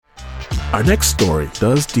Our next story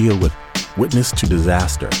does deal with witness to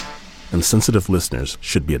disaster, and sensitive listeners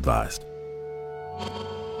should be advised.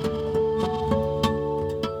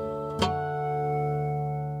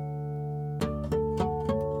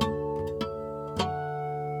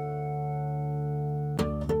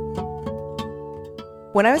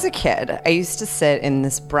 When I was a kid, I used to sit in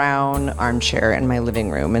this brown armchair in my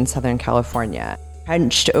living room in Southern California,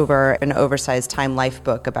 hunched over an oversized Time Life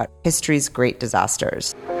book about history's great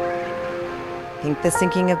disasters. I think the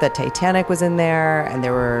sinking of the Titanic was in there, and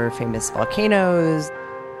there were famous volcanoes.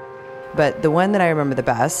 But the one that I remember the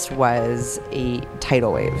best was a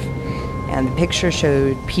tidal wave. And the picture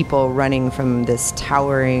showed people running from this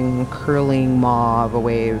towering, curling maw of a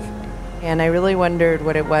wave. And I really wondered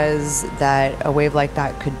what it was that a wave like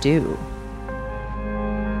that could do.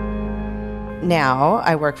 Now,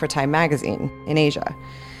 I work for Time Magazine in Asia.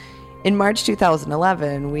 In March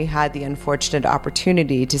 2011, we had the unfortunate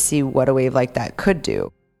opportunity to see what a wave like that could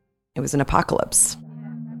do. It was an apocalypse.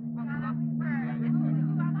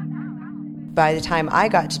 By the time I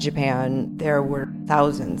got to Japan, there were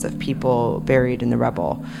thousands of people buried in the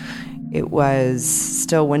rubble. It was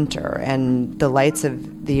still winter, and the lights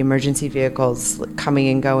of the emergency vehicles coming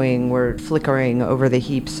and going were flickering over the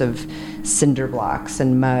heaps of cinder blocks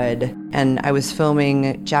and mud. And I was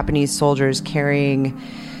filming Japanese soldiers carrying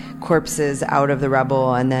corpses out of the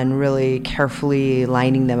rubble and then really carefully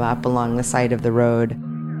lining them up along the side of the road.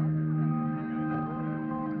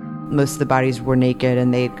 Most of the bodies were naked,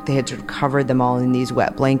 and they had sort of covered them all in these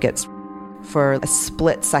wet blankets. For a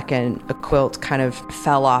split second, a quilt kind of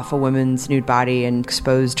fell off a woman's nude body and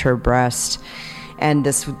exposed her breast. And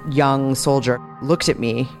this young soldier looked at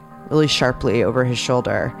me really sharply over his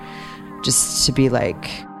shoulder, just to be like,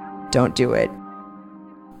 don't do it.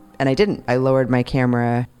 And I didn't. I lowered my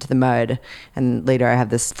camera to the mud, and later I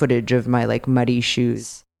have this footage of my muddy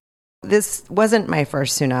shoes. This wasn't my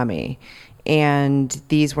first tsunami, and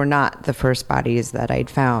these were not the first bodies that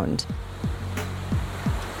I'd found.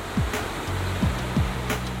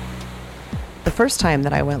 The first time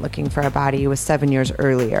that I went looking for a body was 7 years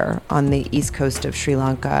earlier on the east coast of Sri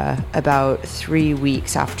Lanka, about 3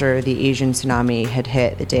 weeks after the Asian tsunami had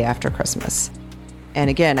hit the day after Christmas. And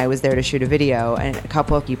again, I was there to shoot a video, and a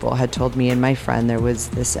couple of people had told me and my friend there was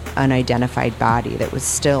this unidentified body that was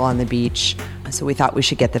still on the beach. So we thought we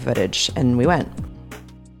should get the footage, and we went.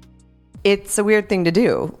 It's a weird thing to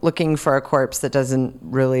do, looking for a corpse that doesn't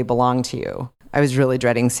really belong to you. I was really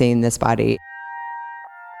dreading seeing this body.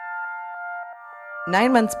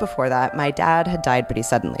 9 months before that, my dad had died pretty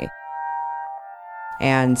suddenly.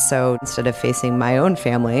 And so instead of facing my own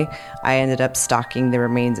family, I ended up stalking the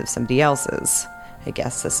remains of somebody else's. I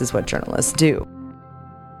guess this is what journalists do.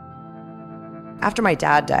 After my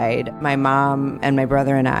dad died, my mom and my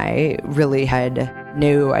brother and I really had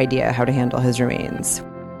no idea how to handle his remains.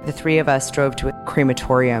 The three of us drove to a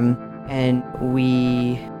crematorium, and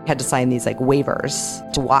we had to sign these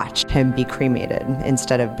waivers to watch him be cremated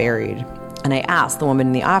instead of buried. And I asked the woman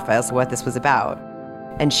in the office what this was about.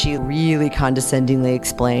 And she really condescendingly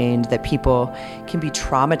explained that people can be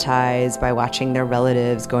traumatized by watching their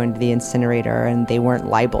relatives go into the incinerator, and they weren't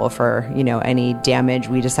liable for, any damage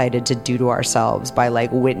we decided to do to ourselves by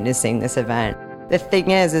witnessing this event. The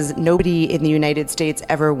thing is nobody in the United States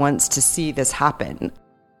ever wants to see this happen.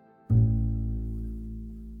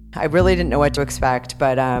 I really didn't know what to expect,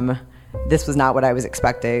 but this was not what I was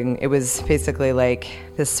expecting. It was basically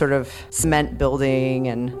this sort of cement building,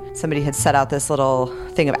 and somebody had set out this little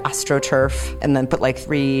thing of AstroTurf and then put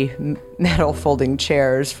 3 metal folding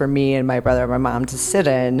chairs for me and my brother and my mom to sit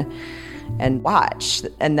in and watch.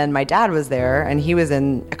 And then my dad was there, and he was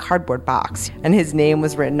in a cardboard box, and his name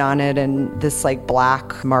was written on it in this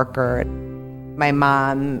black marker. My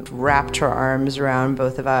mom wrapped her arms around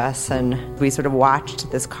both of us, and we sort of watched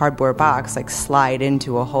this cardboard box slide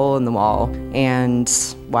into a hole in the wall, and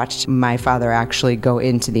watched my father actually go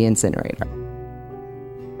into the incinerator.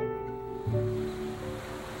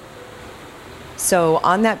 So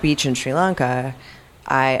on that beach in Sri Lanka,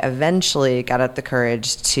 I eventually got up the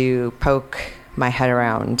courage to poke my head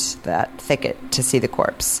around that thicket to see the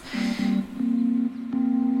corpse.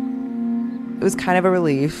 It was kind of a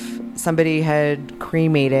relief. Somebody had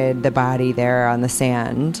cremated the body there on the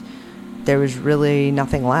sand. There was really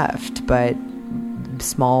nothing left but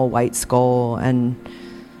small white skull and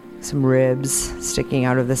some ribs sticking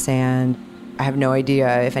out of the sand. I have no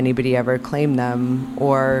idea if anybody ever claimed them,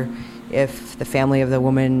 or if the family of the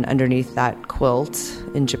woman underneath that quilt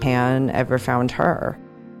in Japan ever found her.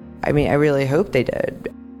 I mean, I really hope they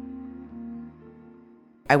did.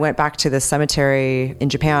 I went back to the cemetery in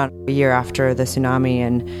Japan a year after the tsunami,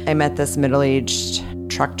 and I met this middle-aged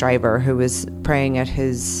truck driver who was praying at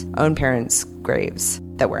his own parents' graves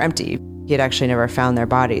that were empty. He had actually never found their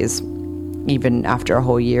bodies, even after a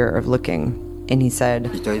whole year of looking. And he said,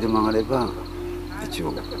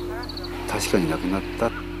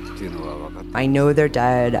 I know they're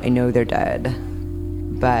dead, I know they're dead.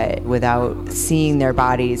 But without seeing their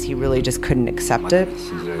bodies, he really just couldn't accept it.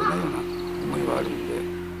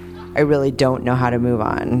 I really don't know how to move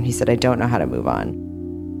on. He said, I don't know how to move on.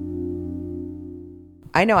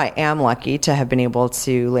 I know I am lucky to have been able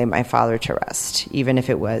to lay my father to rest, even if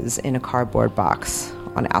it was in a cardboard box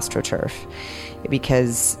on AstroTurf,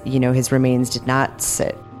 because, his remains did not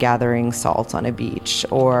sit gathering salt on a beach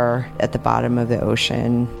or at the bottom of the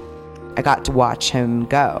ocean. I got to watch him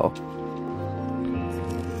go.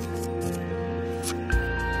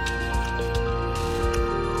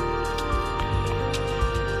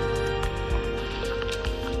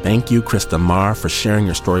 Thank you, Krista Marr, for sharing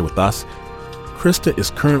your story with us. Krista is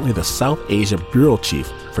currently the South Asia Bureau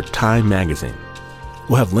Chief for Time Magazine.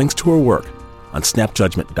 We'll have links to her work on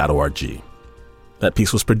snapjudgment.org. That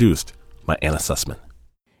piece was produced by Anna Sussman.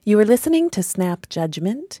 You are listening to Snap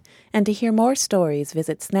Judgment, and to hear more stories,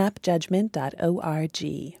 visit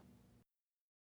snapjudgment.org.